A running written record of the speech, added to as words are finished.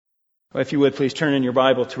Well, if you would, please turn in your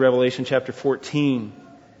Bible to Revelation chapter 14.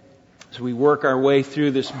 As we work our way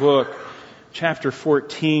through this book, chapter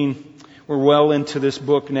 14, we're well into this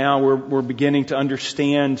book now. We're beginning to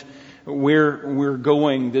understand where we're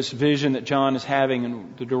going, this vision that John is having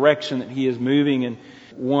and the direction that he is moving, and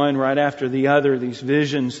one right after the other, these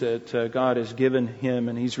visions that God has given him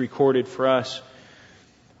and he's recorded for us.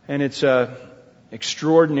 And it's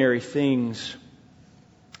extraordinary things.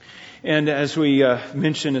 And as we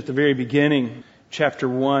mentioned at the very beginning, chapter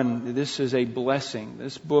 1, this is a blessing.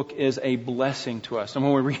 This book is a blessing to us. And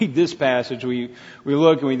when we read this passage, we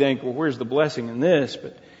look and we think, well, where's the blessing in this?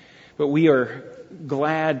 But we are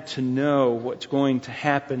glad to know what's going to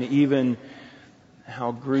happen, even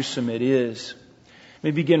how gruesome it is. Let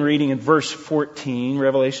me begin reading in verse 14,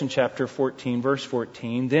 Revelation chapter 14, verse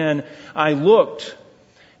 14. Then I looked,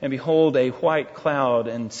 and behold, a white cloud,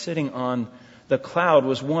 and sitting on the cloud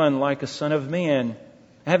was one like a son of man,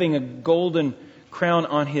 having a golden crown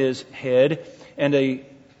on his head and a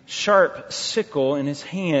sharp sickle in his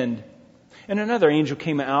hand. And another angel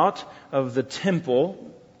came out of the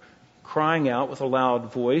temple, crying out with a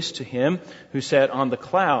loud voice to him who sat on the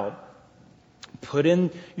cloud, "Put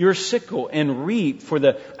in your sickle and reap, for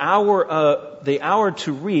the hour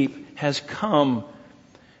to reap has come,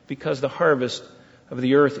 because the harvest of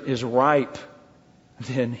the earth is ripe."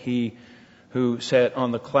 Then he who sat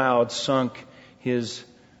on the cloud swung his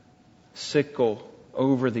sickle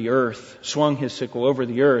over the earth,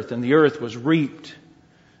 and the earth was reaped.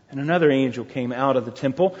 And another angel came out of the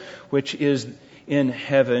temple, which is in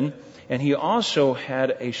heaven, and he also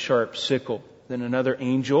had a sharp sickle. Then another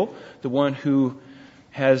angel, the one who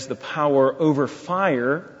has the power over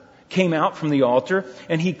fire, came out from the altar,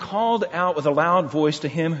 and he called out with a loud voice to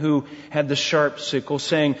him who had the sharp sickle,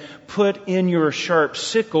 saying, "Put in your sharp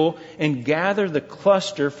sickle and gather the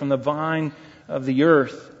cluster from the vine of the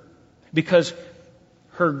earth, because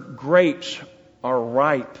her grapes are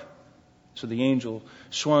ripe." So the angel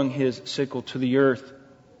swung his sickle to the earth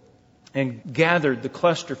and gathered the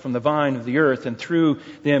cluster from the vine of the earth and threw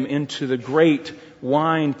them into the great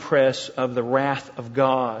winepress of the wrath of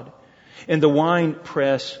God. And the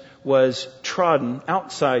winepress was trodden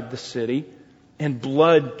outside the city, and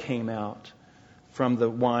blood came out from the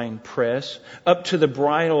winepress up to the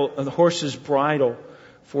bridle of the horse's bridle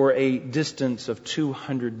for a distance of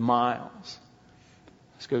 200 miles.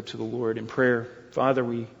 Let's go to the Lord in prayer. Father,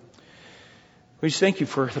 we just thank you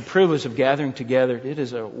for the privilege of gathering together. It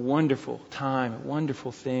is a wonderful time, a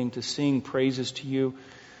wonderful thing to sing praises to you.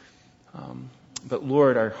 But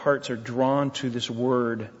Lord, our hearts are drawn to this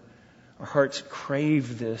word. Our hearts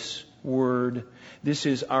crave this word. This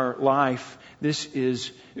is our life.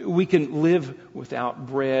 We can live without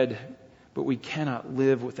bread, but we cannot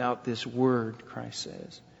live without this word, Christ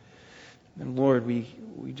says. And Lord, we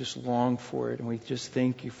just long for it, and we just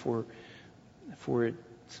thank you for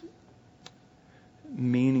its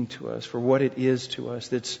meaning to us, for what it is to us,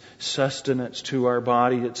 that's sustenance to our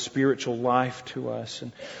body, that's spiritual life to us.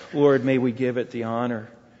 And Lord, may we give it the honor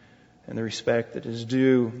and the respect that is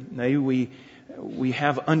due. May we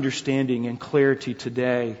have understanding and clarity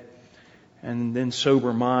today, and then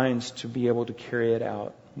sober minds to be able to carry it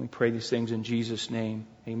out. We pray these things in Jesus' name.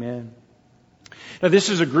 Amen. Now, this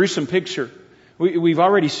is a gruesome picture. We've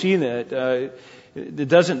already seen that. It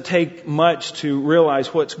doesn't take much to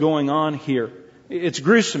realize what's going on here. It's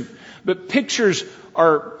gruesome. But pictures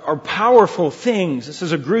are powerful things. This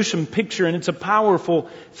is a gruesome picture, and it's a powerful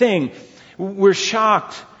thing. We're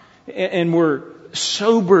shocked and we're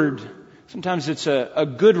sobered. Sometimes it's a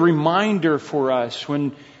good reminder for us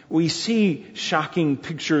when we see shocking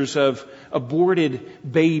pictures of aborted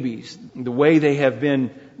babies, the way they have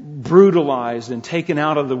been brutalized and taken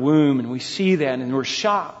out of the womb, and we see that and we're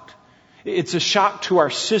shocked. It's a shock to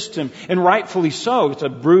our system, and rightfully so. It's a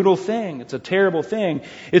brutal thing. It's a terrible thing.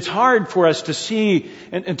 It's hard for us to see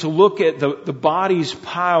and to look at the bodies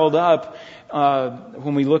piled up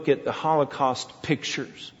when we look at the Holocaust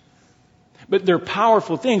pictures. But they're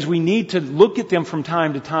powerful things. We need to look at them from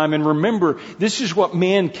time to time and remember this is what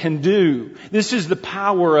man can do. This is the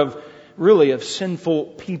power of sinful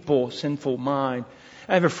people, sinful mind.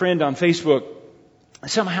 I have a friend on Facebook.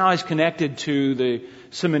 Somehow he's connected to the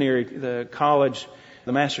seminary, the college,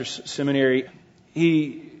 the master's seminary.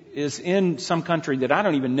 He is in some country that I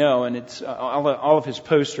don't even know, and it's all of his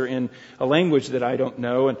posts are in a language that I don't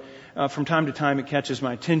know. And from time to time it catches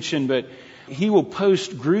my attention, but he will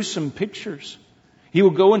post gruesome pictures. He will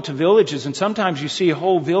go into villages, and sometimes you see a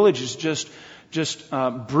whole village is just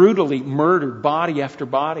brutally murdered, body after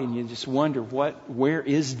body, and you just wonder where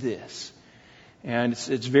is this? And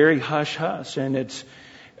it's very hush-hush, and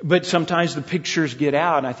But sometimes the pictures get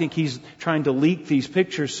out, and I think He's trying to leak these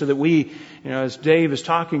pictures so that we, as Dave is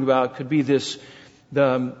talking about, could be the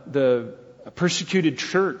persecuted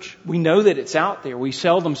church. We know that it's out there. We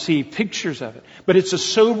seldom see pictures of it. But it's a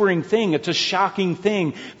sobering thing. It's a shocking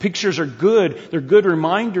thing. Pictures are good. They're good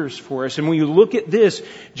reminders for us. And when you look at this,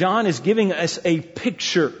 John is giving us a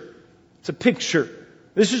picture. It's a picture.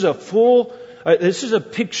 This is a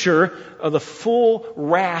picture of the full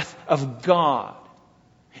wrath of God.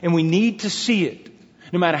 And we need to see it.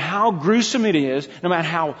 No matter how gruesome it is, no matter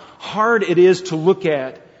how hard it is to look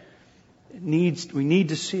at, we need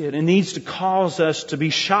to see it. It needs to cause us to be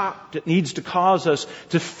shocked. It needs to cause us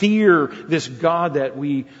to fear this God that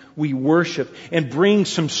we worship and bring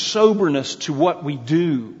some soberness to what we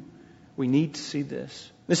do. We need to see this.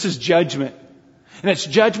 This is judgment. And it's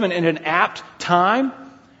judgment in an apt time.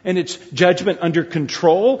 And it's judgment under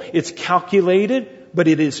control. It's calculated, but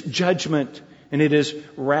it is judgment. And it is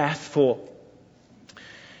wrathful.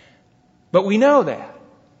 But we know that.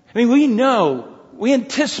 We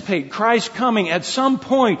anticipate Christ coming at some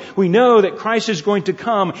point. We know that Christ is going to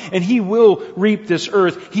come and He will reap this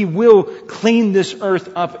earth. He will clean this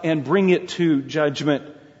earth up and bring it to judgment.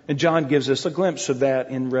 And John gives us a glimpse of that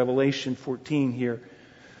in Revelation 14 here.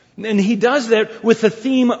 And he does that with the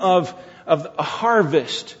theme of a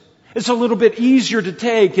harvest. It's a little bit easier to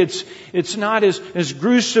take. It's not as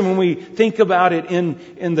gruesome when we think about it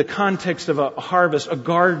in the context of a harvest, a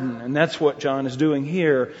garden. And that's what John is doing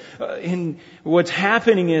here. And what's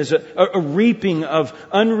happening is a reaping of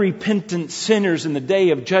unrepentant sinners in the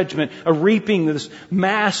day of judgment. A reaping this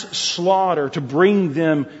mass slaughter to bring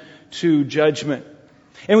them to judgment.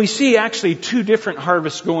 And we see actually two different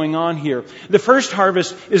harvests going on here. The first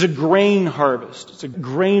harvest is a grain harvest. It's a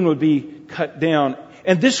grain would be cut down.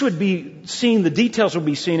 And this would be seen, the details will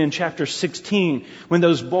be seen in chapter 16, when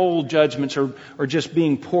those bowl judgments are just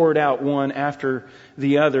being poured out one after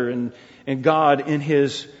the other. And God, in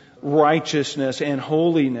His righteousness and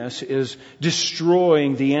holiness, is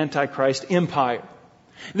destroying the Antichrist empire.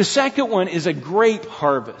 The second one is a grape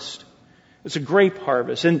harvest. It's a grape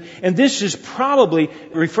harvest. And this is probably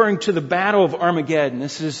referring to the Battle of Armageddon.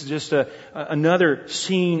 This is just another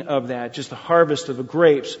scene of that. Just the harvest of the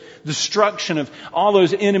grapes. Destruction of all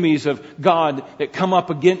those enemies of God that come up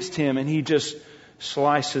against Him. And He just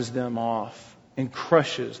slices them off and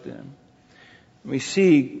crushes them. We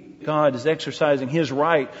see God is exercising His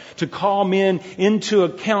right to call men into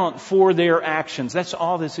account for their actions. That's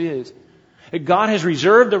all this is. God has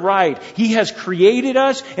reserved the right. He has created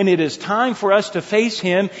us, and it is time for us to face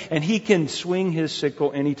Him, and He can swing His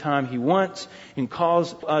sickle anytime He wants and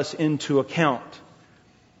calls us into account.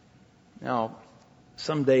 Now,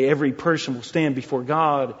 someday every person will stand before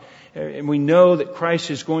God, and we know that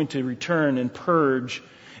Christ is going to return and purge.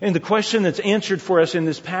 And the question that's answered for us in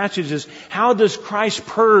this passage is, how does Christ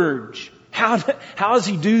purge? How does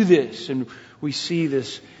He do this? And we see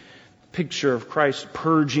this picture of Christ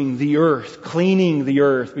purging the earth, cleaning the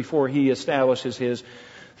earth before He establishes His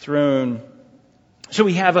throne. So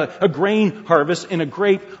we have a grain harvest and a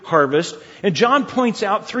grape harvest. And John points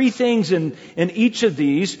out three things in each of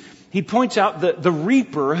these. He points out the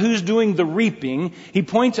reaper, who's doing the reaping. He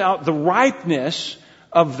points out the ripeness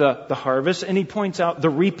of the harvest. And he points out the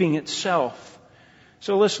reaping itself.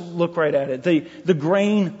 So let's look right at it. The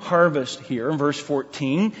grain harvest here in verse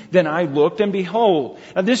 14. Then I looked and behold.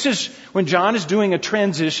 Now this is when John is doing a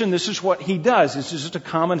transition. This is what he does. This is just a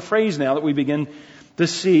common phrase now that we begin to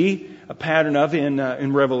see a pattern of in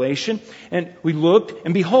Revelation. And we looked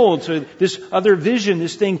and behold. So this other vision,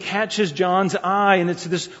 this thing catches John's eye, and it's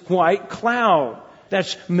this white cloud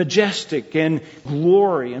that's majestic and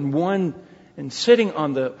glory. And sitting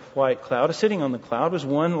on the white cloud, sitting on the cloud was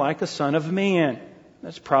one like a son of man.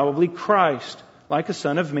 That's probably Christ, like a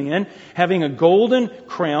son of man, having a golden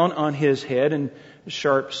crown on His head and a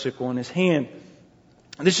sharp sickle in His hand.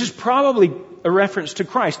 This is probably a reference to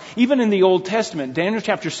Christ. Even in the Old Testament, Daniel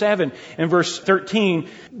chapter 7 and verse 13,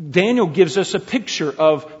 Daniel gives us a picture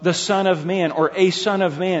of the Son of Man, or a Son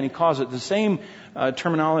of Man. He calls it the same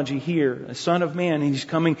terminology here, a Son of Man. He's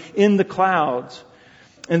coming in the clouds.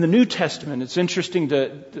 In the New Testament, it's interesting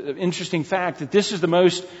fact that this is the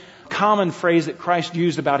most common phrase that Christ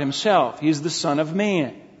used about Himself. He is the Son of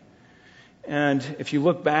Man. And if you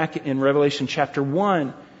look back in Revelation chapter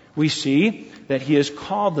 1, we see that He is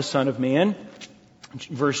called the Son of Man.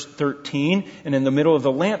 Verse 13, and in the middle of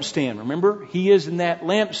the lampstand. Remember, He is in that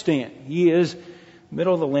lampstand. He is in the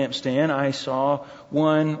middle of the lampstand. I saw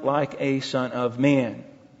one like a Son of Man,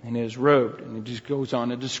 and He is robed. And it just goes on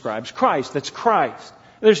and describes Christ. That's Christ.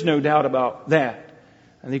 There's no doubt about that.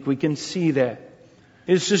 I think we can see that.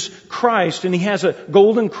 It's just Christ, and He has a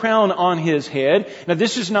golden crown on His head. Now,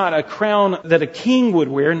 this is not a crown that a king would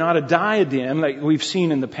wear, not a diadem like we've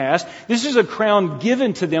seen in the past. This is a crown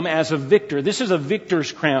given to them as a victor. This is a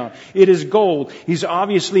victor's crown. It is gold. He's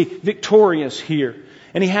obviously victorious here.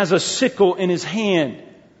 And He has a sickle in His hand.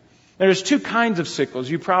 There's two kinds of sickles.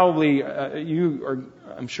 You probably, you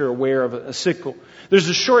are, I'm sure, aware of a sickle. There's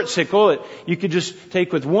a short sickle that you could just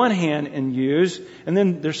take with one hand and use, and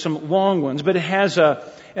then there's some long ones. But it has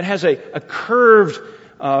a curved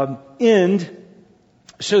end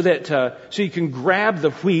so that so you can grab the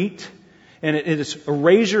wheat, and it is a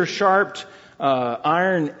razor sharp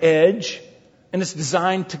iron edge, and it's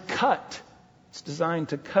designed to cut. It's designed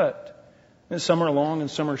to cut. And some are long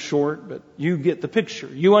and some are short, but you get the picture.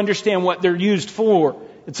 You understand what they're used for.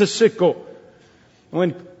 It's a sickle.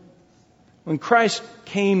 When Christ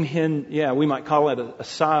came in, we might call it a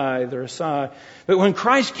scythe or a scythe. But when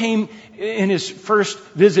Christ came in His first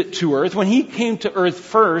visit to earth, when He came to earth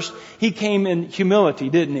first, He came in humility,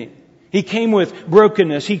 didn't He? He came with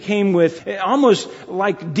brokenness. He came with almost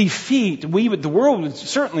like defeat. The world would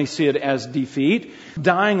certainly see it as defeat.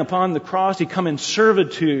 Dying upon the cross, He come in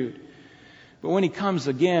servitude. But when He comes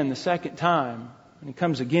again the second time, when He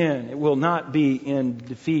comes again, it will not be in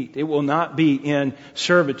defeat. It will not be in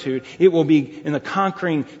servitude. It will be in the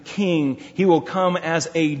conquering King. He will come as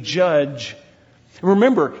a judge.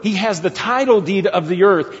 Remember, He has the title deed of the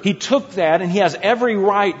earth. He took that, and He has every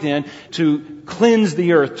right then to cleanse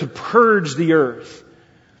the earth, to purge the earth.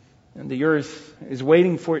 And the earth is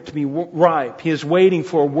waiting for it to be ripe. He is waiting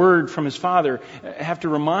for a word from His Father. I have to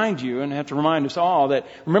remind you, and I have to remind us all, that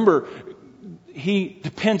remember, He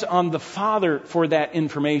depends on the Father for that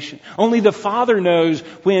information. Only the Father knows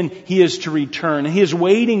when He is to return. And He is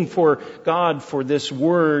waiting for God for this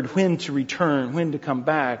word, when to return, when to come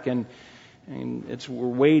back. And we're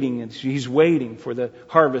waiting. He's waiting for the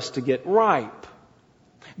harvest to get ripe.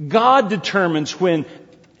 God determines when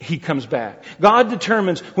He comes back. God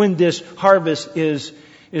determines when this harvest is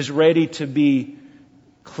ready to be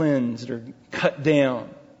cleansed or cut down.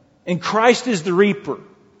 And Christ is the reaper.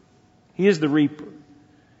 He is the reaper.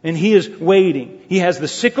 And He is waiting. He has the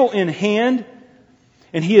sickle in hand,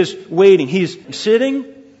 and He is waiting. He's sitting,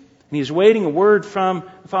 and He's waiting a word from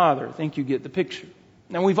the Father. I think you get the picture.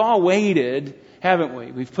 Now, we've all waited, haven't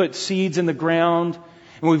we? We've put seeds in the ground,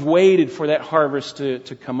 and we've waited for that harvest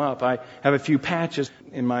to come up. I have a few patches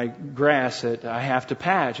in my grass that I have to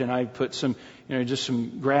patch, and I put some, just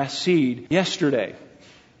some grass seed yesterday.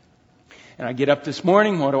 And I get up this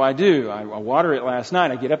morning, what do? I water it last night.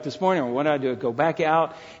 I get up this morning, what do? I go back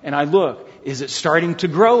out and I look. Is it starting to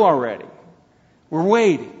grow already? We're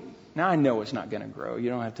waiting. Now I know it's not going to grow. You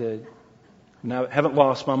don't have to, I haven't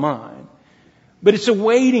lost my mind. But it's a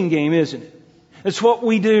waiting game, isn't it? That's what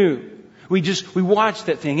we do. We watch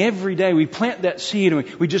that thing every day. We plant that seed and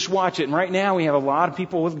we just watch it. And right now we have a lot of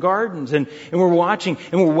people with gardens and we're watching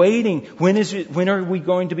and we're waiting. When are we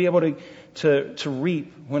going to be able to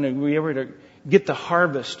reap? When are we able to get the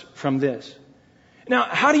harvest from this? Now,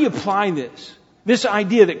 how do you apply this? This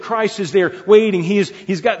idea that Christ is there waiting.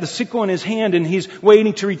 He's got the sickle in His hand and He's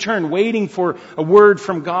waiting to return, waiting for a word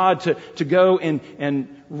from God to go and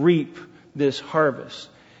reap this harvest.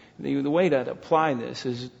 The way to apply this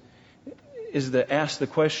is to ask the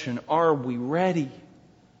question, are we ready?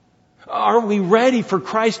 Are we ready for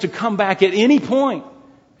Christ to come back at any point?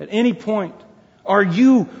 At any point. Are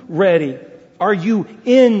you ready? Are you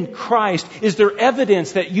in Christ? Is there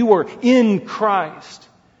evidence that you are in Christ?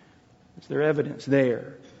 Is there evidence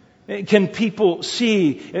there? Can people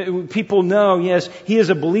see? People know, yes, he is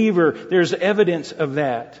a believer. There's evidence of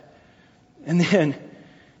that. And then,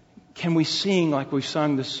 can we sing like we've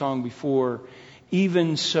sung this song before?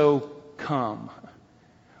 Even so, come.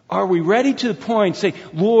 Are we ready to the point to say,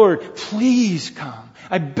 Lord, please come.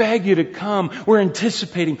 I beg you to come. We're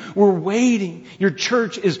anticipating. We're waiting. Your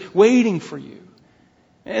church is waiting for you.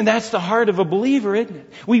 And that's the heart of a believer, isn't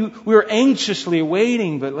it? We're anxiously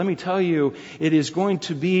awaiting, but let me tell you, it is going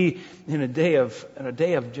to be in a day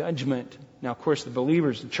of judgment. Now, of course, the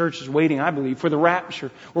believers, the church is waiting, I believe, for the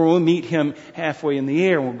rapture, where we'll meet Him halfway in the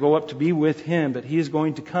air and we'll go up to be with Him. But He is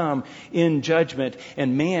going to come in judgment,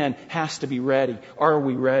 and man has to be ready. Are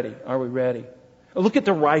we ready? Are we ready? Look at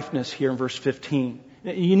the ripeness here in verse 15.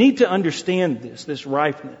 You need to understand this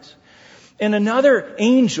ripeness. And another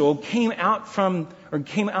angel came out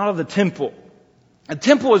of the temple. A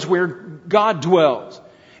temple is where God dwells.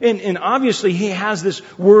 And obviously he has this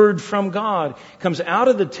word from God. Comes out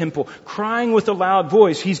of the temple, crying with a loud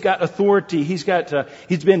voice. He's got authority. He's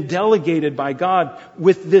been delegated by God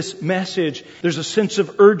with this message. There's a sense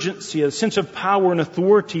of urgency, a sense of power and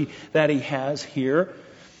authority that he has here.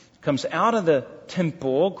 Comes out of the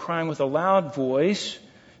temple, crying with a loud voice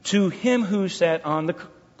to him who sat on the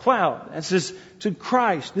cloud. That says to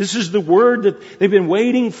Christ. This is the word that they've been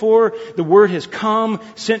waiting for. The word has come,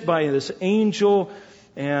 sent by this angel.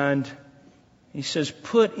 And he says,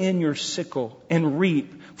 put in your sickle and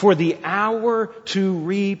reap, for the hour to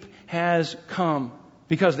reap has come,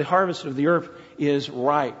 because the harvest of the earth is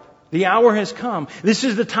ripe. The hour has come. This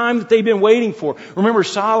is the time that they've been waiting for. Remember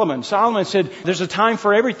Solomon. Solomon said, there's a time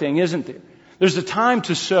for everything, isn't there? There's a time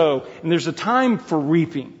to sow, and there's a time for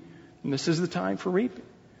reaping. And this is the time for reaping.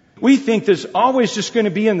 We think there's always just going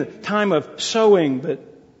to be in the time of sowing, but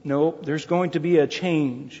no, there's going to be a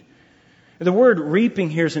change. The word reaping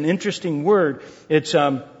here is an interesting word. It's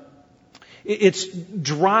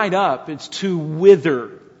dried up. It's to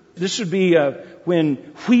wither. This would be when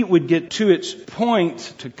wheat would get to its point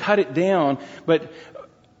to cut it down, but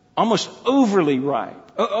almost overly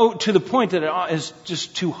ripe. To the point that it is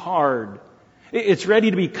just too hard. It's ready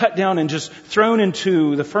to be cut down and just thrown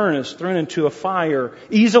into the furnace, thrown into a fire,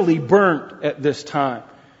 easily burnt at this time.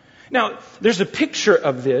 Now, there's a picture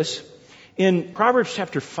of this in Proverbs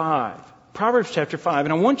chapter 5. Proverbs chapter 5,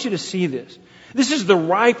 and I want you to see this. This is the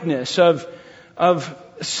ripeness of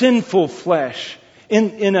sinful flesh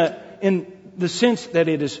in the sense that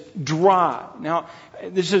it is dry. Now,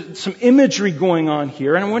 there's some imagery going on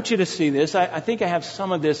here, and I want you to see this. I think I have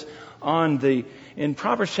some of this in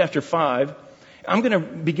Proverbs chapter 5. I'm going to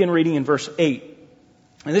begin reading in verse 8.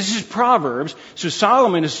 And this is Proverbs. So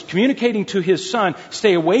Solomon is communicating to his son,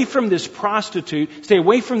 stay away from this prostitute, stay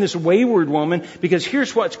away from this wayward woman, because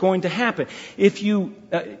here's what's going to happen. If you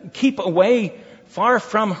keep away far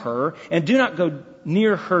from her and do not go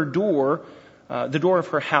near her door, the door of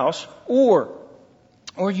her house, or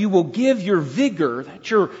you will give your vigor, that's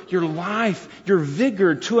your life, your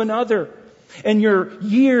vigor to another, and your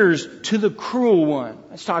years to the cruel one.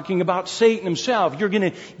 That's talking about Satan himself. You're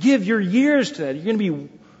going to give your years to that. You're going to be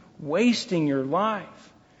wasting your life.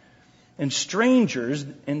 And strangers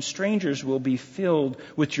will be filled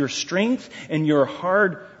with your strength, and your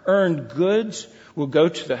hard-earned goods will go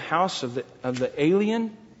to the house of the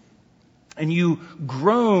alien, and you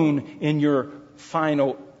groan in your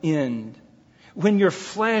final end. When your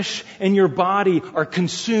flesh and your body are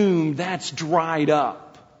consumed, that's dried up.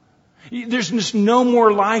 There's just no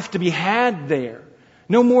more life to be had there.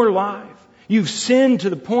 No more life. You've sinned to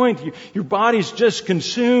the point your body's just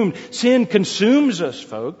consumed. Sin consumes us,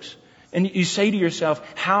 folks. And you say to yourself,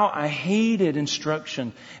 how I hated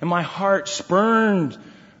instruction, and my heart spurned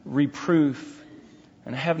reproof,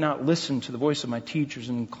 and I have not listened to the voice of my teachers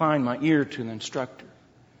and inclined my ear to the instructor.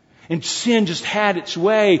 And sin just had its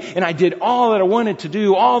way, and I did all that I wanted to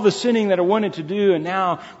do, all the sinning that I wanted to do, and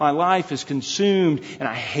now my life is consumed, and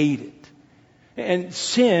I hate it. And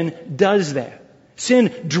sin does that.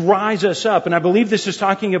 Sin dries us up. And I believe this is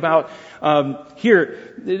talking about,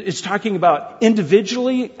 here, it's talking about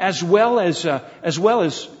individually as well as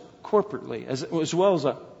corporately, as well as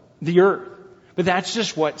the earth. But that's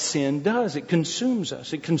just what sin does. It consumes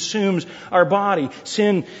us. It consumes our body.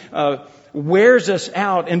 Sin wears us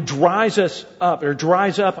out and dries us up, or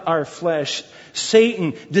dries up our flesh.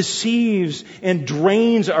 Satan deceives and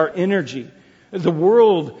drains our energy. The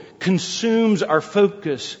world consumes our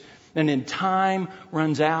focus, and in time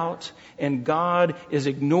runs out, and God is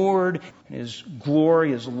ignored, and His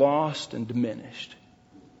glory is lost and diminished.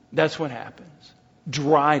 That's what happens.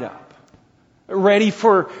 Dried up. Ready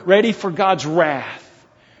for God's wrath.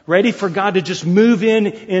 Ready for God to just move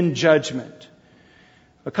in judgment.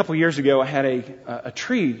 A couple years ago, I had a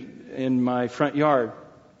tree in my front yard.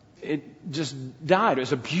 It just died. It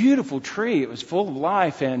was a beautiful tree. It was full of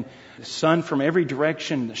life, and the sun from every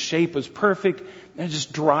direction. The shape was perfect, and it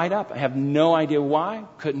just dried up. I have no idea why.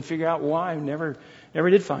 Couldn't figure out why. Never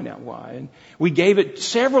did find out why. And we gave it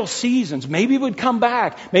several seasons. Maybe it would come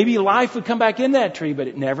back. Maybe life would come back in that tree, but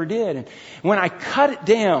it never did. And when I cut it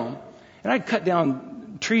down, and I'd cut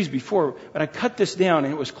down trees before, but I cut this down,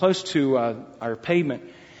 and it was close to our pavement,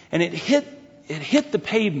 and it hit the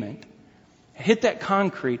pavement. Hit that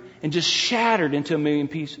concrete and just shattered into a million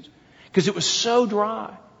pieces because it was so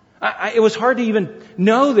dry. It was hard to even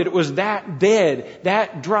know that it was that dead,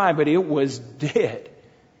 that dry, but it was dead.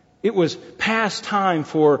 It was past time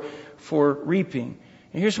for reaping.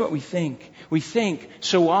 And here's what we think. We think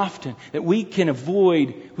so often that we can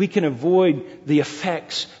avoid the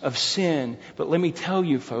effects of sin. But let me tell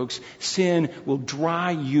you, folks, sin will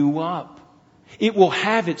dry you up. It will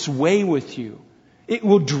have its way with you. It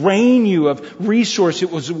will drain you of resource.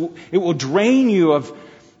 It will drain you of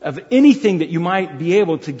anything that you might be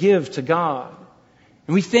able to give to God.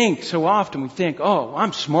 And we think so often, oh,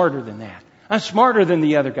 I'm smarter than that. I'm smarter than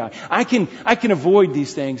the other guy. I can avoid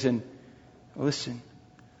these things. And listen,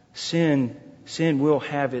 sin will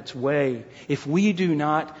have its way. If we do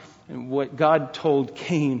not, what God told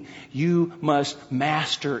Cain, you must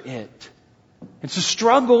master it. It's a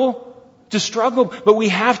struggle. But we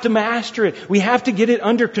have to master it. We have to get it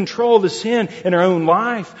under control, the sin in our own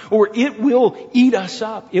life, or it will eat us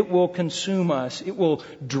up. It will consume us. It will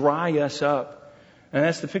dry us up. And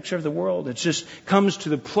that's the picture of the world. It just comes to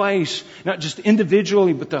the place, not just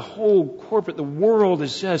individually, but the whole corporate. The world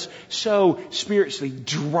is just so spiritually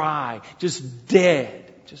dry, just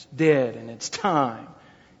dead. And it's time.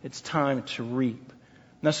 It's time to reap.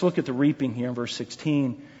 Let's look at the reaping here in verse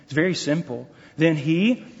 16. It's very simple. Then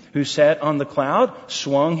he who sat on the cloud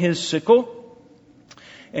swung his sickle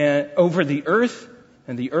over the earth,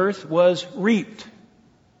 and the earth was reaped.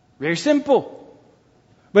 Very simple.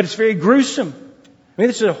 But it's very gruesome. I mean,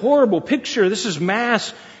 this is a horrible picture. This is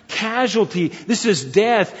mass casualty. This is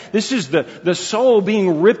death. This is the soul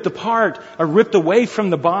being ripped apart, or ripped away from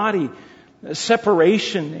the body. A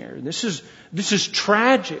separation there. This is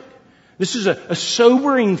tragic. This is a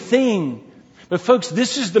sobering thing. But folks,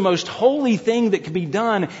 this is the most holy thing that can be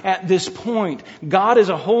done at this point. God is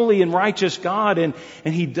a holy and righteous God, and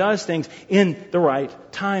He does things in the right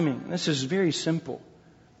timing. This is very simple.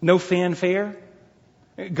 No fanfare.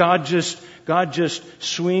 God just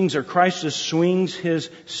swings, or Christ just swings His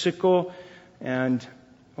sickle, and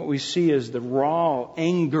what we see is the raw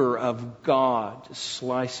anger of God just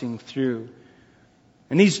slicing through.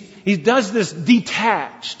 And He does this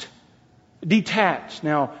detached.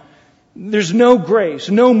 Now, there's no grace,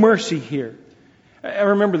 no mercy here. I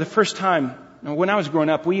remember the first time, when I was growing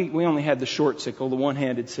up, we only had the short sickle, the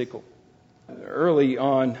one-handed sickle. Early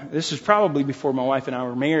on, this is probably before my wife and I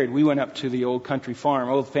were married, we went up to the old country farm,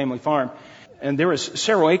 old family farm, and there was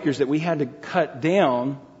several acres that we had to cut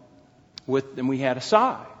down and we had a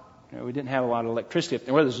saw. We didn't have a lot of electricity up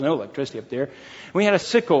there. Well, there's no electricity up there. We had a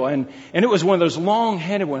sickle, and it was one of those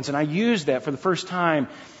long-handed ones, and I used that for the first time,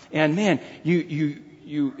 and man,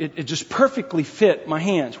 it just perfectly fit my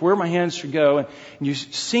hands, where my hands should go, and you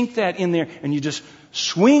sink that in there, and you just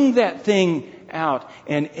swing that thing out,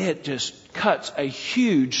 and it just cuts a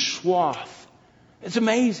huge swath. It's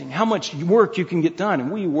amazing how much work you can get done, and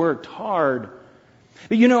we worked hard.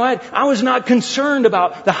 But you know what? I was not concerned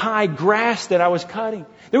about the high grass that I was cutting.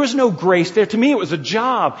 There was no grace there. To me, it was a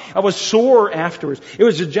job. I was sore afterwards. It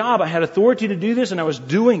was a job. I had authority to do this, and I was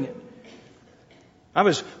doing it. I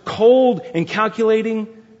was cold and calculating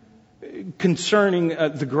concerning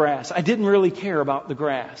the grass. I didn't really care about the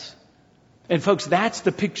grass. And folks, that's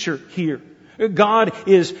the picture here. God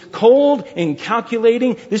is cold and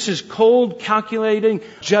calculating. This is cold, calculating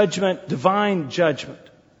judgment, divine judgment.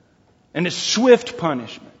 And it's swift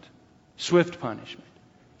punishment. Swift punishment.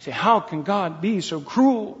 You say, how can God be so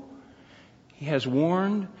cruel? He has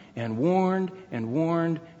warned and warned and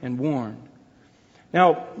warned and warned.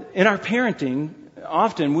 Now, in our parenting,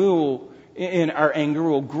 often we will, in our anger,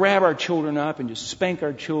 we'll grab our children up and just spank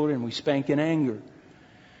our children. We spank in anger.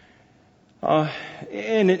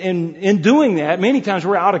 And in doing that, many times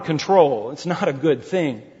we're out of control. It's not a good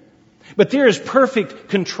thing. But there is perfect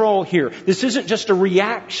control here. This isn't just a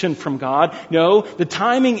reaction from God. No, the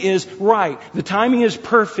timing is right. The timing is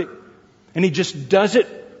perfect. And He just does it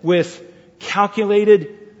with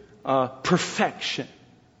calculated perfection.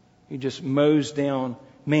 He just mows down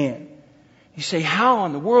man. You say, how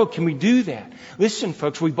in the world can we do that? Listen,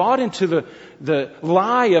 folks, we bought into the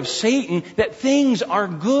lie of Satan that things are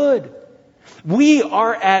good. We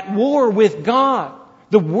are at war with God.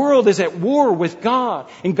 The world is at war with God.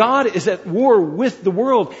 And God is at war with the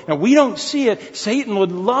world. Now, we don't see it. Satan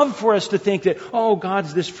would love for us to think that, oh,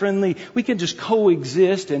 God's this friendly. We can just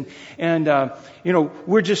coexist. And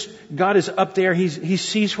God is up there. He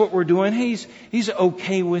sees what we're doing. He's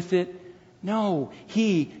okay with it. No,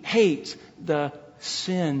 He hates the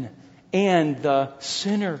sin and the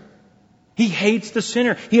sinner. He hates the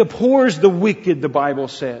sinner. He abhors the wicked, the Bible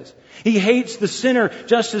says. He hates the sinner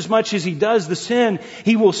just as much as He does the sin.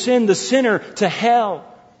 He will send the sinner to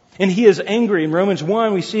hell. And He is angry. In Romans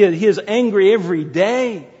 1, we see that He is angry every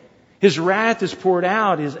day. His wrath is poured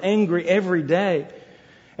out. He is angry every day.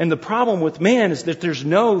 And the problem with man is that there's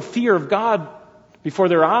no fear of God before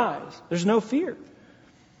their eyes. There's no fear.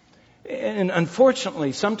 And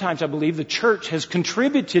unfortunately, sometimes I believe the church has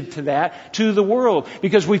contributed to that, to the world,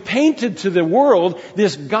 because we've painted to the world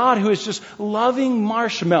this God who is just loving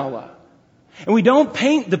marshmallow. And we don't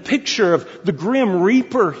paint the picture of the grim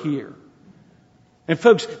reaper here. And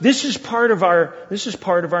folks, this is part of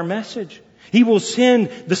our message. He will send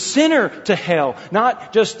the sinner to hell,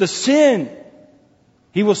 not just the sin.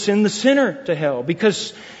 He will send the sinner to hell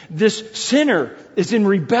because this sinner is in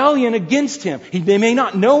rebellion against Him. They may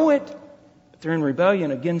not know it, but they're in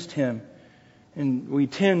rebellion against Him. And we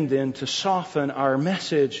tend then to soften our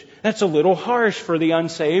message. That's a little harsh for the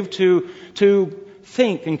unsaved to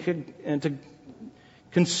think and to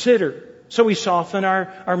consider. So we soften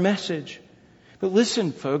our message. But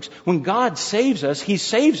listen, folks, when God saves us, He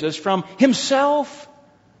saves us from Himself.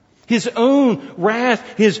 His own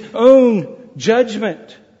wrath, His own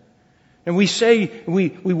judgment. And we say we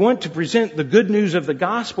want to present the good news of the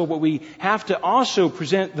gospel, but we have to also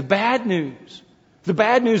present the bad news. The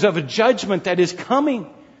bad news of a judgment that is coming.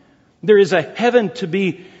 There is a heaven to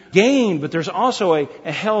be gained, but there's also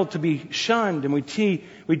a hell to be shunned. And we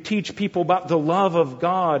teach people about the love of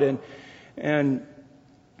God and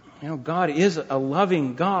God is a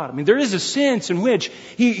loving God. I mean, there is a sense in which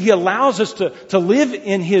He allows us to live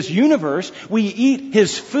in His universe. We eat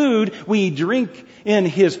His food. We drink in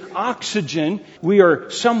His oxygen. We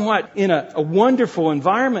are somewhat in a wonderful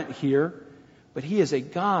environment here. But He is a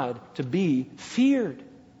God to be feared.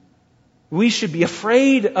 We should be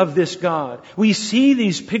afraid of this God. We see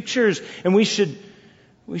these pictures and we should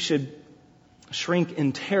shrink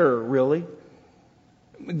in terror, really.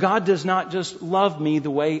 God does not just love me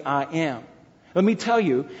the way I am. Let me tell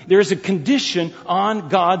you, there is a condition on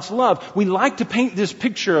God's love. We like to paint this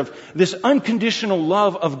picture of this unconditional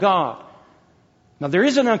love of God. Now, there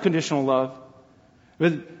is an unconditional love.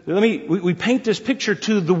 But we paint this picture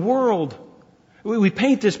to the world. We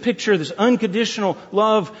paint this picture, this unconditional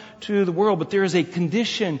love to the world. But there is a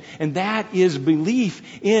condition, and that is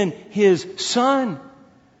belief in His Son.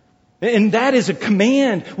 And that is a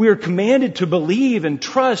command. We are commanded to believe and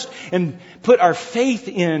trust and put our faith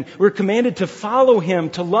in. We're commanded to follow Him,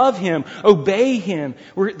 to love Him, obey Him.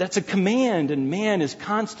 That's a command, and man is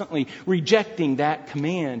constantly rejecting that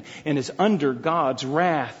command and is under God's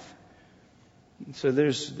wrath. So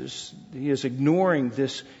He is ignoring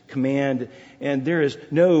this command, and there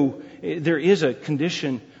is a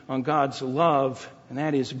condition on God's love, and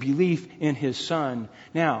that is belief in His Son.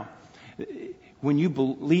 Now, when you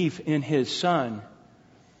believe in His Son,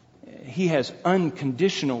 He has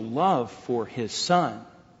unconditional love for His Son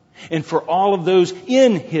and for all of those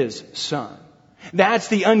in His Son. That's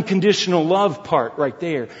the unconditional love part right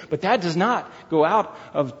there. But that does not go out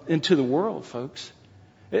into the world, folks.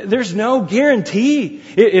 There's no guarantee.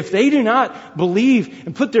 If they do not believe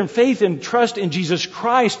and put their faith and trust in Jesus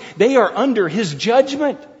Christ, they are under His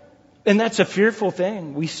judgment. And that's a fearful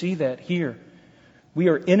thing. We see that here. We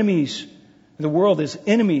are enemies. The world is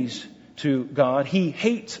enemies to God. He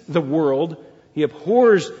hates the world. He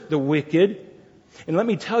abhors the wicked. And let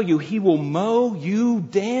me tell you, He will mow you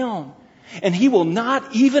down. And He will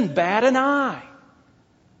not even bat an eye.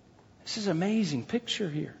 This is an amazing picture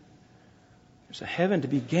here. There's a heaven to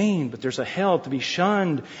be gained, but there's a hell to be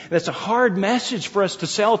shunned. That's a hard message for us to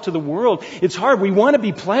sell to the world. It's hard. We want to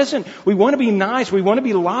be pleasant. We want to be nice. We want to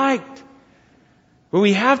be liked. But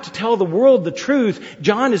we have to tell the world the truth.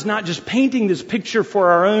 John is not just painting this picture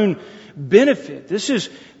for our own benefit. This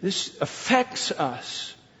affects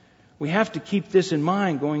us. We have to keep this in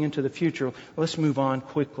mind going into the future. Let's move on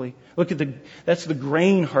quickly. That's the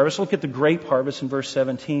grain harvest. Look at the grape harvest in verse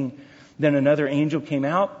 17. Then another angel came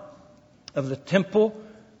out of the temple,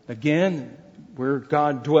 again, where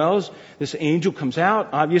God dwells. This angel comes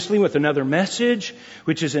out, obviously, with another message,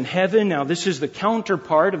 which is in heaven. Now, this is the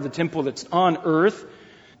counterpart of the temple that's on earth.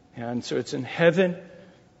 And so it's in heaven.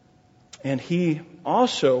 And he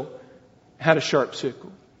also had a sharp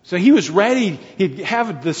sickle. So he was ready. He'd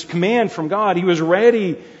have this command from God. He was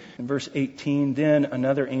ready. In verse 18, then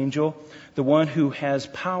another angel, the one who has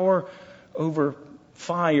power over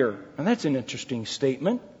fire. Now, that's an interesting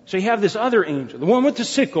statement. So you have this other angel, the one with the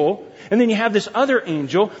sickle, and then you have this other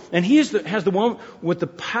angel, and he has the one with the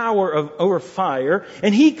power over fire,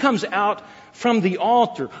 and he comes out from the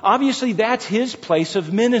altar. Obviously, that's his place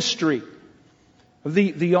of ministry,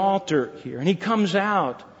 the altar here. And he comes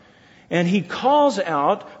out, and he calls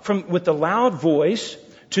out with a loud voice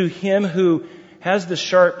to him who has the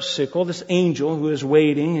sharp sickle, this angel who is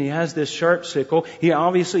waiting. He has this sharp sickle. He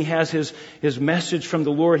obviously has his message from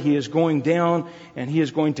the Lord. He is going down and he is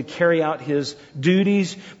going to carry out his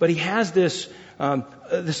duties. But he has this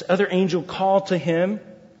other angel call to him.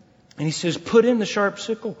 And he says, put in the sharp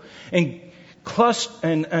sickle and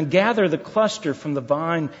gather the cluster from the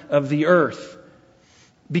vine of the earth.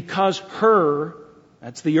 Because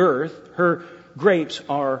that's the earth, her grapes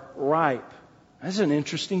are ripe. That's an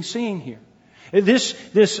interesting scene here.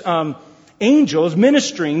 This angel is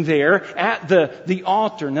ministering there at the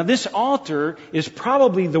altar. Now this altar is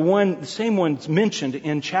probably the same one that's mentioned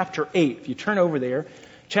in chapter 8. If you turn over there,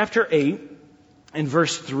 chapter 8 and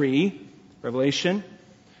verse 3, Revelation,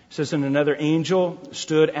 it says, and another angel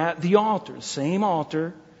stood at the altar, the same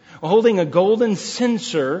altar, holding a golden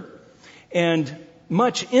censer, and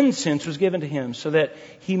much incense was given to him, so that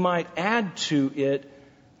he might add to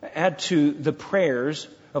the prayers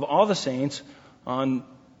of all the saints on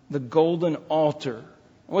the golden altar.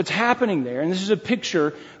 What's happening there, and this is a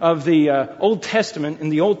picture of the Old Testament. In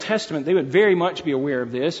the Old Testament, they would very much be aware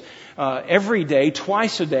of this. Every day,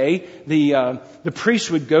 twice a day, the priest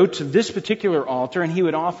would go to this particular altar and he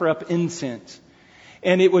would offer up incense.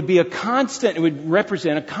 And it would be it would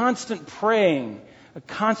represent a constant praying, a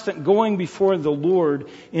constant going before the Lord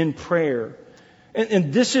in prayer.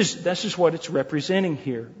 And this is what it's representing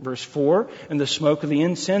here. Verse 4, and the smoke of the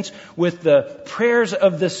incense with the prayers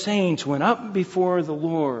of the saints went up before the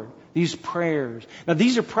Lord. These prayers. Now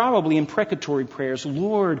these are probably imprecatory prayers.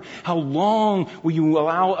 Lord, how long will you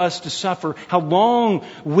allow us to suffer? How long?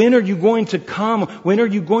 When are you going to come? When are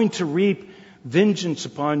you going to reap vengeance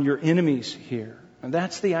upon your enemies here? And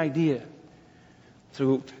that's the idea.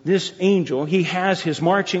 So this angel, he has his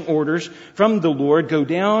marching orders from the Lord. Go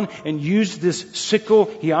down and use this sickle.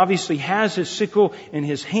 He obviously has his sickle in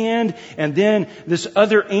his hand. And then this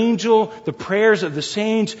other angel, the prayers of the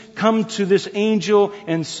saints, come to this angel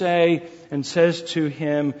and says to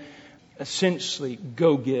him, essentially,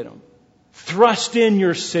 go get them. Thrust in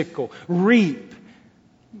your sickle. Reap.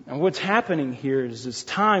 And what's happening here is it's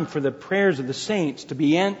time for the prayers of the saints to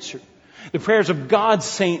be answered. The prayers of God's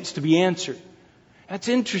saints to be answered. That's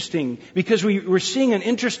interesting because we're seeing an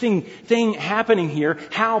interesting thing happening here,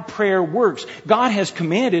 how prayer works. God has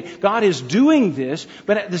commanded, God is doing this,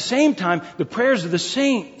 but at the same time, the prayers of the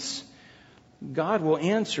saints, God will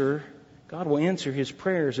answer His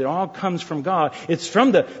prayers. It all comes from God. It's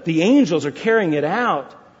from the angels are carrying it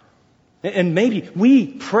out. And maybe we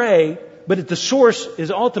pray, but the source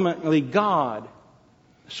is ultimately God.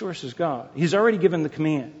 The source is God. He's already given the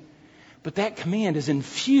command. But that command is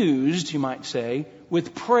infused, you might say,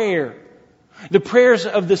 with prayer. The prayers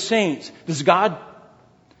of the saints. Does God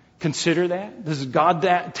consider that? Does God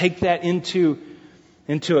take that into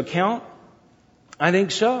account? I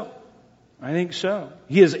think so.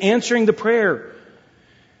 He is answering the prayer.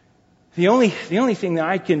 The only thing that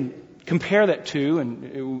I can compare that to,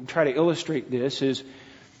 and try to illustrate this,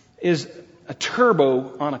 is a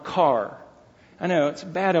turbo on a car. I know it's a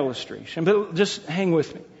bad illustration, but just hang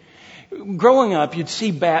with me. Growing up, you'd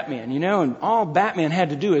see Batman, and all Batman had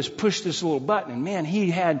to do is push this little button. And man,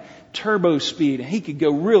 he had turbo speed and he could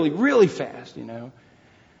go really, really fast,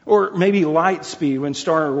 Or maybe light speed when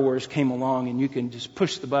Star Wars came along and you can just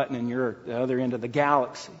push the button and you're at the other end of the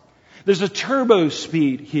galaxy. There's a turbo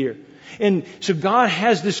speed here. And so God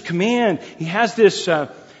has this command. He has this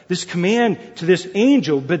command to this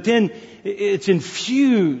angel, but then it's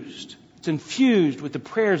infused. It's infused with the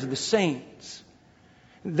prayers of the saints.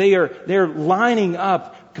 They're lining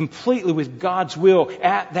up completely with God's will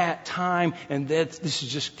at that time, and this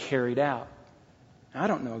is just carried out. I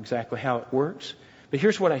don't know exactly how it works, but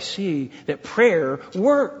here's what I see, that prayer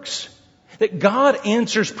works. That God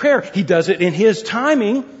answers prayer. He does it in His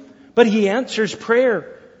timing, but He answers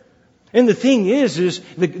prayer. And the thing is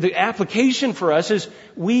the application for us is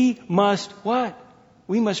we must what?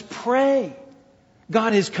 We must pray.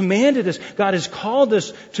 God has commanded us. God has called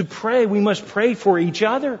us to pray. We must pray for each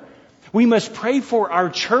other. We must pray for our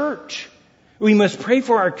church. We must pray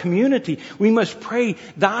for our community. We must pray,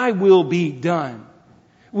 Thy will be done.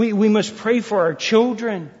 We must pray for our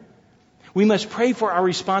children. We must pray for our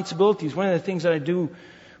responsibilities. One of the things that I do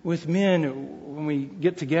with men when we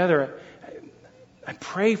get together, I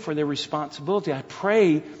pray for their responsibility. I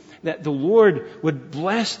pray that the Lord would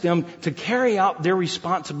bless them to carry out their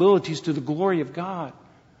responsibilities to the glory of God.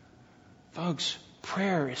 Folks,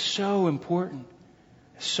 prayer is so important.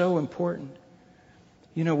 It's so important.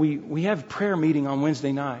 We have a prayer meeting on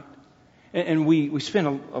Wednesday night. And we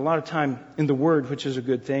spend a lot of time in the Word, which is a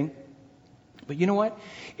good thing. But you know what?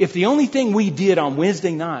 If the only thing we did on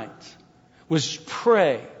Wednesday nights was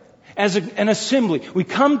pray, as an assembly, we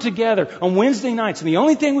come together on Wednesday nights, and the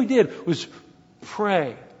only thing we did was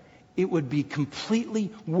pray, it would be completely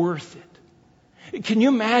worth it. Can you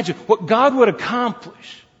imagine what God would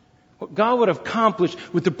accomplish? what God would accomplish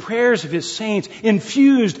with the prayers of His saints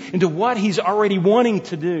infused into what He's already wanting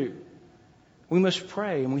to do. We must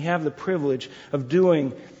pray, and we have the privilege of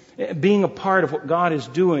being a part of what God is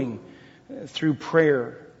doing through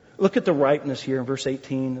prayer. Look at the ripeness here in verse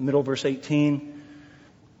 18, the middle of verse 18.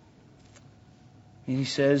 And he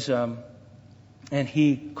says, and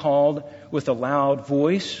he called with a loud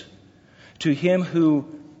voice to him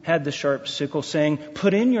who had the sharp sickle, saying,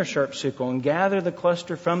 put in your sharp sickle and gather the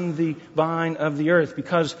cluster from the vine of the earth,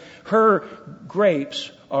 because her grapes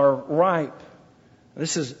are ripe.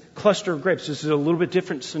 This is cluster of grapes. This is a little bit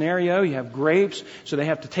different scenario. You have grapes, so they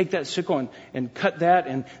have to take that sickle and cut that,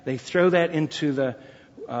 and they throw that into the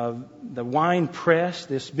wine press,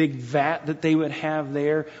 this big vat that they would have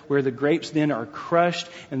there, where the grapes then are crushed,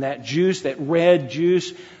 and that juice, that red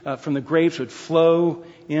juice from the grapes would flow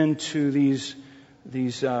into these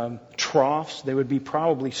troughs. They would be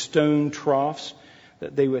probably stone troughs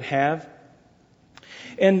that they would have.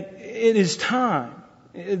 And it is time.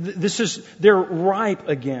 They're ripe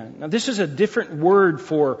again. Now this is a different word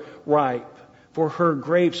for ripe. For her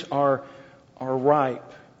grapes are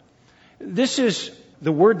ripe. This is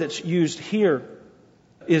the word that's used here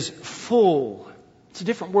is full. It's a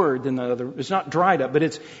different word than the other. It's not dried up, but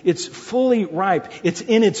it's fully ripe. It's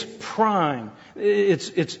in its prime. It's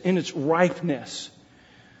in its ripeness.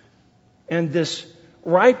 And this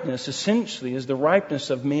ripeness essentially is the ripeness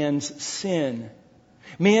of man's sin.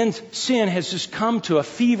 Man's sin has just come to a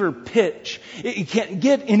fever pitch. It can't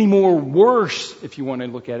get any more worse, if you want to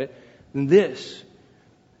look at it, than this.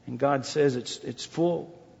 And God says it's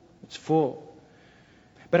full. It's full.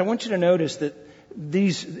 But I want you to notice that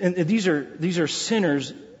these are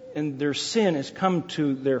sinners, and their sin has come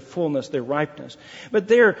to their fullness, their ripeness. But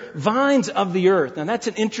they're vines of the earth. Now that's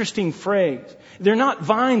an interesting phrase. They're not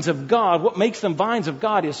vines of God. What makes them vines of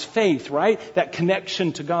God is faith, right? That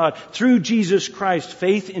connection to God. Through Jesus Christ,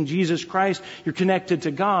 faith in Jesus Christ, you're connected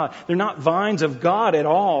to God. They're not vines of God at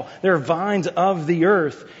all. They're vines of the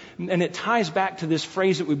earth. And it ties back to this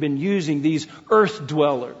phrase that we've been using, these earth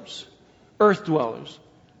dwellers. Earth dwellers.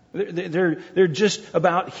 They're just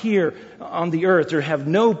about here on the earth. They have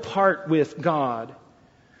no part with God.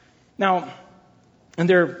 Now, and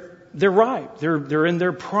they're ripe. They're in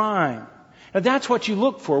their prime. Now that's what you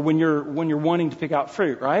look for when you're wanting to pick out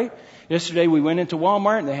fruit, right? Yesterday we went into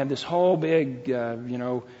Walmart and they had this whole big,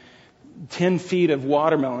 10 feet of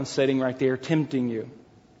watermelon sitting right there tempting you.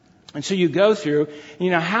 And so you go through,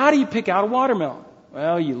 and how do you pick out a watermelon?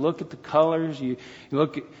 Well, you look at the colors, you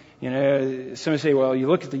look at, some say, well, you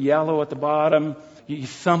look at the yellow at the bottom, you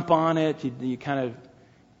thump on it, you kind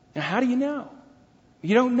of, how do you know?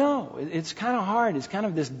 You don't know. It's kind of hard. It's kind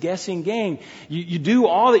of this guessing game. You do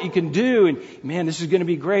all that you can do, and man, this is going to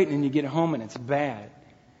be great, and then you get home and it's bad.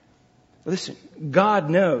 Listen, God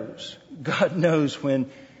knows. God knows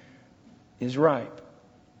when is ripe.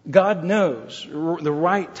 God knows the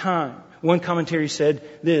right time. One commentary said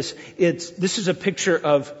this is a picture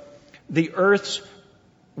of the earth's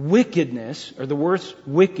wickedness, or the earth's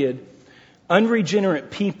wicked, unregenerate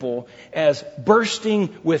people as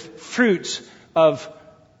bursting with fruits of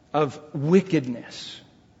wickedness.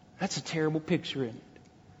 That's a terrible picture, isn't it?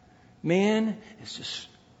 Man is just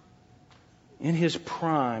in his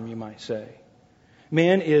prime, you might say.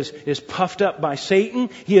 Man is puffed up by Satan.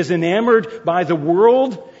 He is enamored by the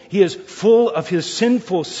world. He is full of his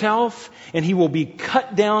sinful self, and he will be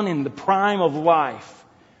cut down in the prime of life.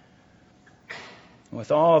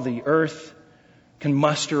 With all the earth can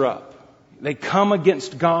muster up. They come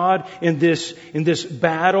against God in this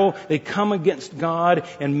battle. They come against God,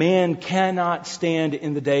 and man cannot stand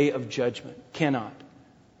in the day of judgment. Cannot.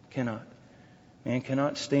 Man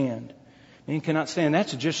cannot stand. Man cannot stand.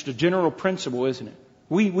 That's just a general principle, isn't it?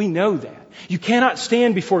 We know that. You cannot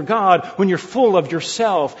stand before God when you're full of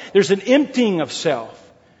yourself. There's an emptying of self.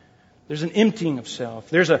 There's an emptying of self.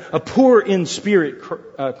 There's a poor in spirit,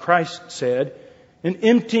 Christ said. An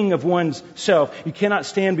emptying of one's self. You cannot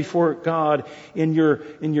stand before God in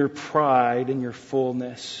your pride, in your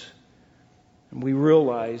fullness. And we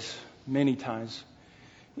realize many times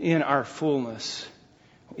in our fullness,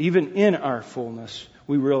 even in our fullness,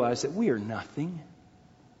 we realize that we are nothing.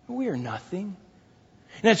 We are nothing.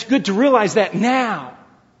 And it's good to realize that now.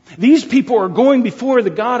 These people are going before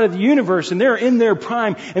the God of the universe, and they're in their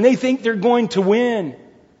prime, and they think they're going to win.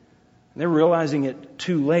 And they're realizing it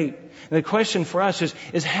too late. And the question for us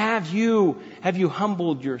is have you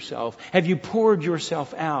humbled yourself? Have you poured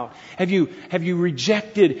yourself out? Have you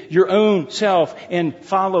rejected your own self and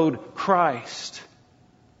followed Christ?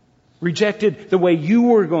 Rejected the way you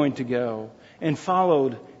were going to go and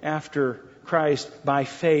followed after Christ by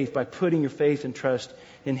faith, by putting your faith and trust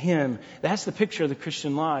in Him. That's the picture of the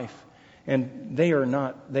Christian life. And they are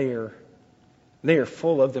not there. They are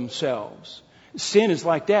full of themselves. Sin is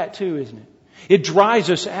like that too, isn't it? It dries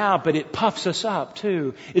us out, but it puffs us up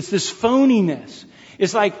too. It's this phoniness.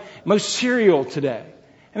 It's like most cereal today.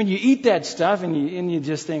 I mean, you eat that stuff and you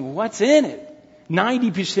just think, what's in it?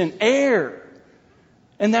 90% air.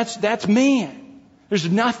 And that's man. There's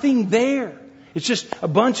nothing there. It's just a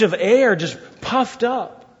bunch of air just puffed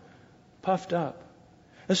up. Puffed up.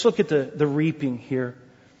 Let's look at the reaping here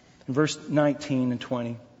in verse 19 and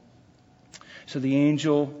 20. So the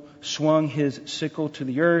angel swung his sickle to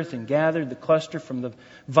the earth and gathered the cluster from the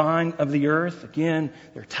vine of the earth. Again,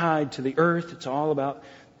 they're tied to the earth. It's all about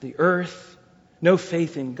the earth. No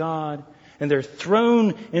faith in God. And they're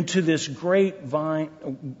thrown into this great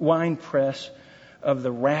wine press of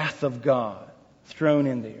the wrath of God. Thrown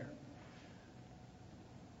in there.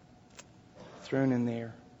 Thrown in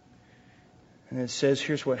there. And it says,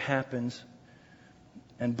 here's what happens.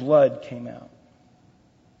 And blood came out.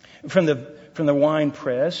 From the wine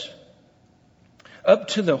press up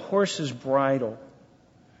to the horse's bridle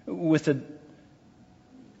with a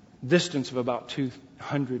distance of about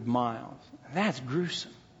 200 miles. That's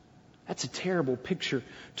gruesome. That's a terrible picture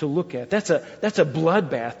to look at. That's a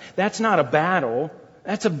bloodbath. That's not a battle.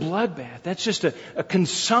 That's a bloodbath. That's just a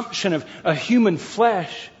consumption of a human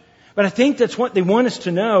flesh. But I think that's what they want us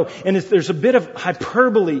to know. And there's a bit of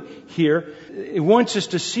hyperbole here. It wants us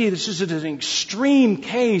to see this is an extreme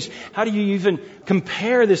case. How do you even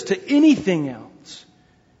compare this to anything else?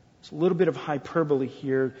 It's a little bit of hyperbole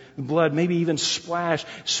here. The blood maybe even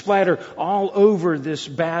splatter all over this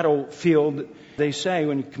battlefield. They say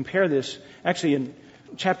when you compare this, actually in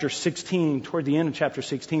chapter 16, toward the end of chapter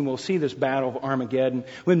 16, we'll see this battle of Armageddon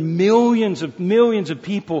when millions of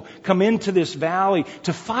people come into this valley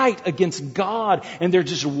to fight against God, and they're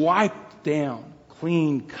just wiped down,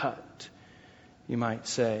 clean cut, you might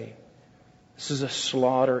say. This is a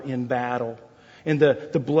slaughter in battle, and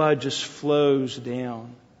the blood just flows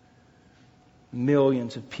down.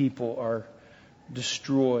 Millions of people are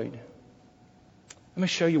destroyed. Let me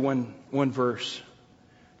show you one verse.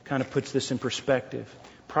 Kind of puts this in perspective.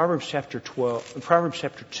 Proverbs chapter 2. Proverbs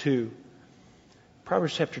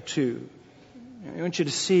chapter 2. I want you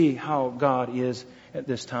to see how God is at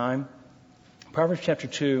this time. Proverbs chapter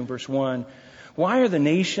 2, verse 1. Why are the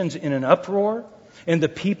nations in an uproar and the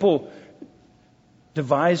people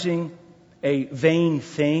devising a vain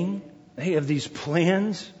thing? They have these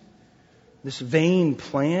plans. This vain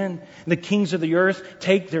plan. The kings of the earth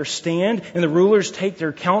take their stand and the rulers take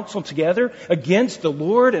their counsel together against the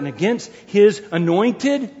Lord and against His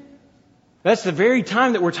anointed. That's the very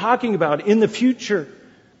time that we're talking about in the future.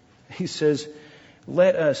 He says,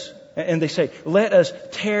 let us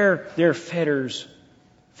tear their fetters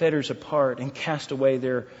apart and cast away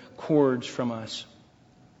their cords from us.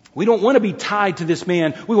 We don't want to be tied to this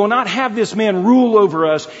man. We will not have this man rule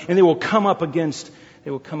over us, and they will come up against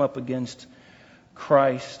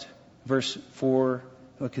Christ. Verse 4,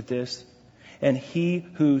 look at this. And he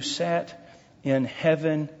who sat in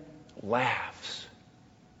heaven laughs.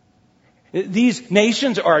 These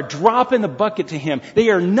nations are a drop in the bucket to Him. They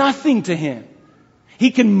are nothing to Him.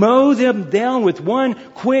 He can mow them down with one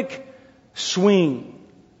quick swing.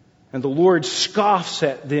 And the Lord scoffs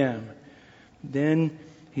at them. Then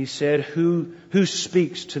He said, who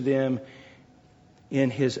speaks to them in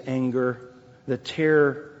His anger,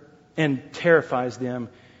 and terrifies them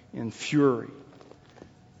in fury?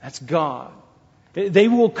 That's God. They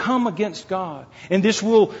will come against God. And this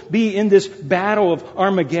will be in this battle of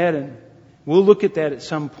Armageddon. We'll look at that at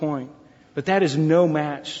some point. But that is no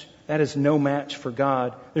match. That is no match for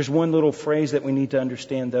God. There's one little phrase that we need to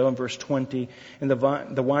understand, though, in verse 20. And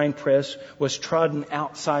the winepress was trodden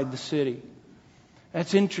outside the city.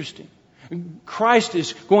 That's interesting. Christ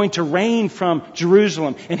is going to reign from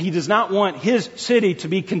Jerusalem, and He does not want His city to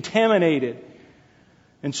be contaminated.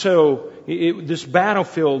 And so, this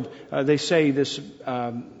battlefield, they say this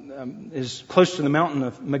is close to the mountain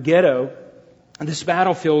of Megiddo. And this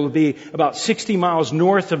battlefield will be about 60 miles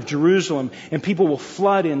north of Jerusalem, and people will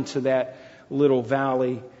flood into that little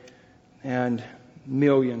valley, and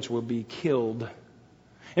millions will be killed.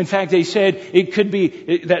 In fact, they said it could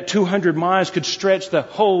be that 200 miles could stretch the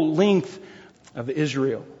whole length of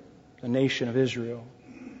Israel, the nation of Israel.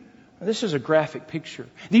 Now, this is a graphic picture.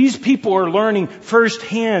 These people are learning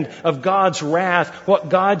firsthand of God's wrath, what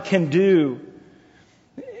God can do.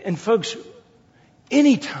 And folks,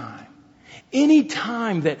 anytime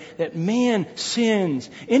that man sins,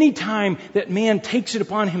 anytime that man takes it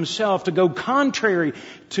upon himself to go contrary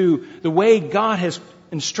to the way God has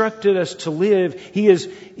instructed us to live, he is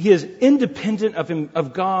independent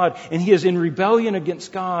of God, and he is in rebellion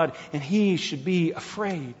against God, and he should be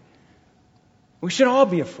afraid. We should all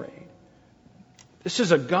be afraid. This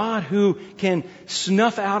is a God who can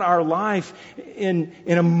snuff out our life in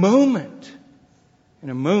a moment. In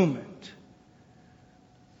a moment.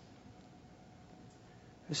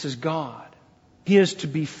 This is God. He is to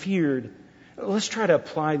be feared. Let's try to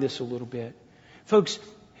apply this a little bit. Folks,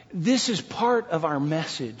 this is part of our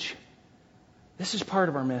message. This is part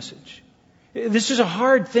of our message. This is a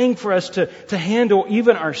hard thing for us to handle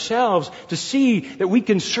even ourselves, to see that we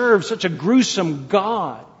can serve such a gruesome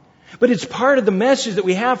God. But it's part of the message that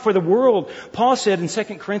we have for the world. Paul said in 2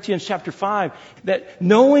 Corinthians chapter 5 that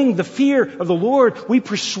knowing the fear of the Lord, we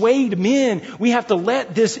persuade men. We have to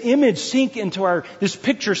let this image this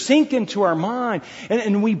picture sink into our mind. And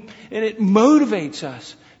it motivates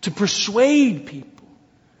us to persuade people.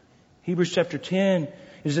 Hebrews chapter 10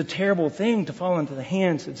 is a terrible thing to fall into the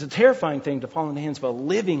hands. It's a terrifying thing to fall into the hands of a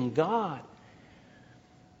living God.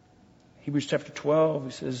 Hebrews chapter 12,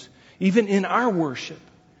 he says, even in our worship,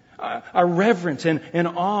 our reverence and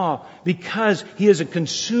awe, because He is a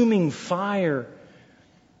consuming fire.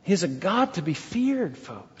 He is a God to be feared,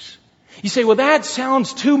 folks. You say, well, that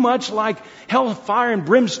sounds too much like hellfire and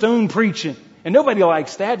brimstone preaching. And nobody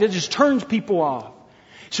likes that. It just turns people off.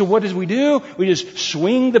 So what do? We just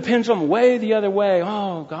swing the pendulum way the other way.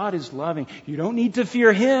 Oh, God is loving. You don't need to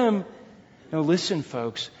fear Him. No, listen,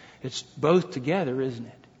 folks. It's both together, isn't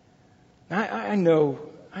it? I know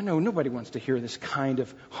nobody wants to hear this kind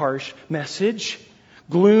of harsh message.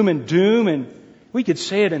 Gloom and doom, and we could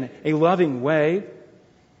say it in a loving way.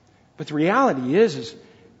 But the reality is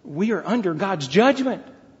we are under God's judgment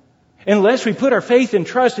unless we put our faith and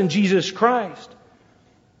trust in Jesus Christ.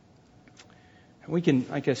 We can,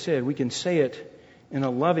 like I said, we can say it in a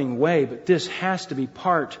loving way, but this has to be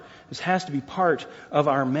part of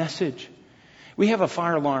our message. We have a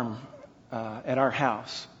fire alarm at our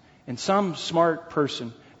house, and some smart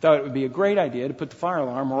person thought it would be a great idea to put the fire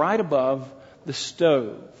alarm right above the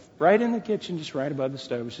stove, right in the kitchen, just right above the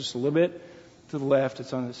stove. It's just a little bit to the left.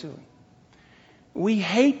 It's on the ceiling. We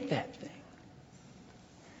hate that thing.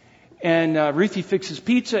 And Ruthie fixes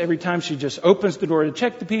pizza every time she just opens the door to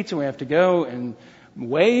check the pizza. We have to go and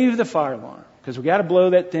wave the fire alarm because we got to blow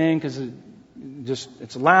that thing because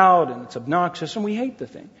it's loud and it's obnoxious, and we hate the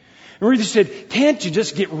thing. And Ruthie said, "Can't you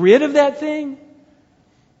just get rid of that thing?"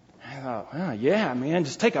 I thought, oh, yeah, man,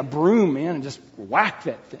 just take a broom, man, and just whack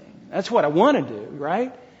that thing. That's what I want to do,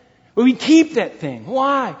 right? But we keep that thing.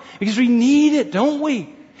 Why? Because we need it, don't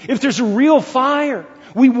we? If there's a real fire,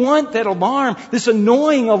 we want that alarm, this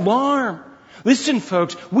annoying alarm. Listen,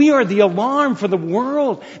 folks, we are the alarm for the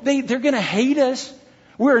world. They're going to hate us.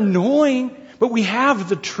 We're annoying, but we have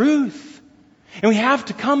the truth. And we have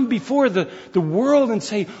to come before the world and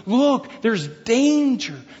say, look, there's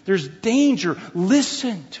danger. There's danger.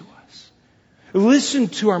 Listen to us. Listen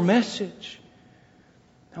to our message.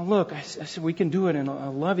 Now look, I said we can do it in a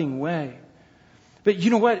loving way. But you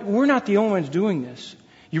know what? We're not the only ones doing this.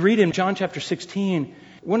 You read in John chapter 16,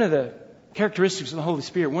 one of the characteristics of the Holy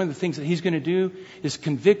Spirit, one of the things that He's going to do is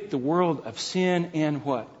convict the world of sin and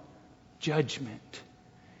what? Judgment.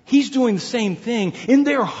 He's doing the same thing. In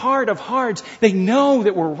their heart of hearts, they know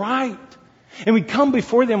that we're right. And we come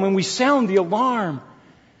before them and we sound the alarm.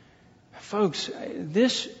 Folks,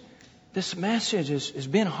 this message has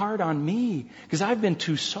been hard on me because I've been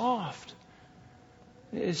too soft.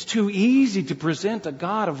 It's too easy to present a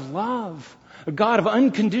God of love, a God of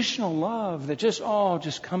unconditional love that just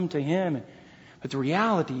come to Him. But the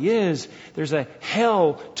reality is there's a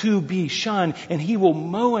hell to be shunned, and He will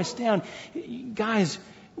mow us down. Guys,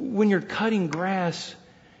 when you're cutting grass,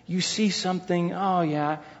 you see something, oh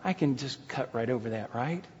yeah, I can just cut right over that,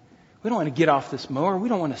 right? We don't want to get off this mower. We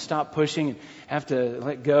don't want to stop pushing and have to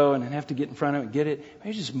let go and have to get in front of it and get it.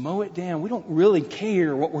 Maybe just mow it down. We don't really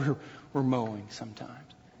care what we're mowing sometimes.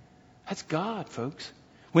 That's God, folks.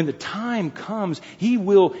 When the time comes, He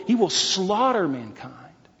will slaughter mankind.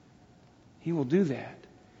 He will do that.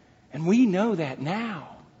 And we know that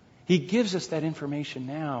now. He gives us that information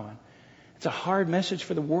now. And it's a hard message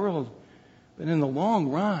for the world. But in the long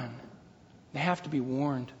run, they have to be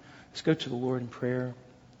warned. Let's go to the Lord in prayer.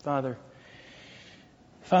 Father,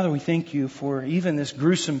 we thank You for even this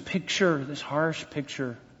gruesome picture, this harsh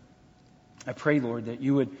picture. I pray, Lord, that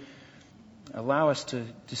You would allow us to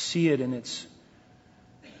see it in its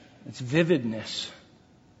vividness,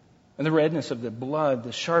 and the redness of the blood,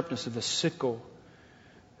 the sharpness of the sickle,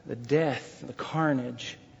 the death, the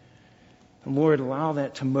carnage. And Lord, allow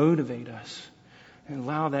that to motivate us, and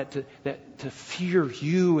allow that to fear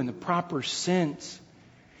You in the proper sense.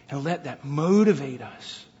 And let that motivate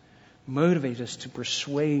us to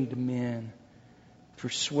persuade men,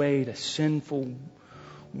 persuade a sinful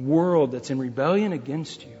world that's in rebellion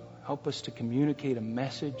against you. Help us to communicate a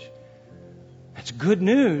message that's good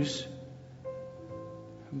news,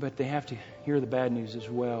 but they have to hear the bad news as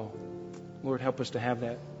well. Lord, help us to have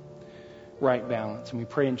that right balance. And we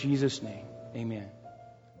pray in Jesus' name. Amen.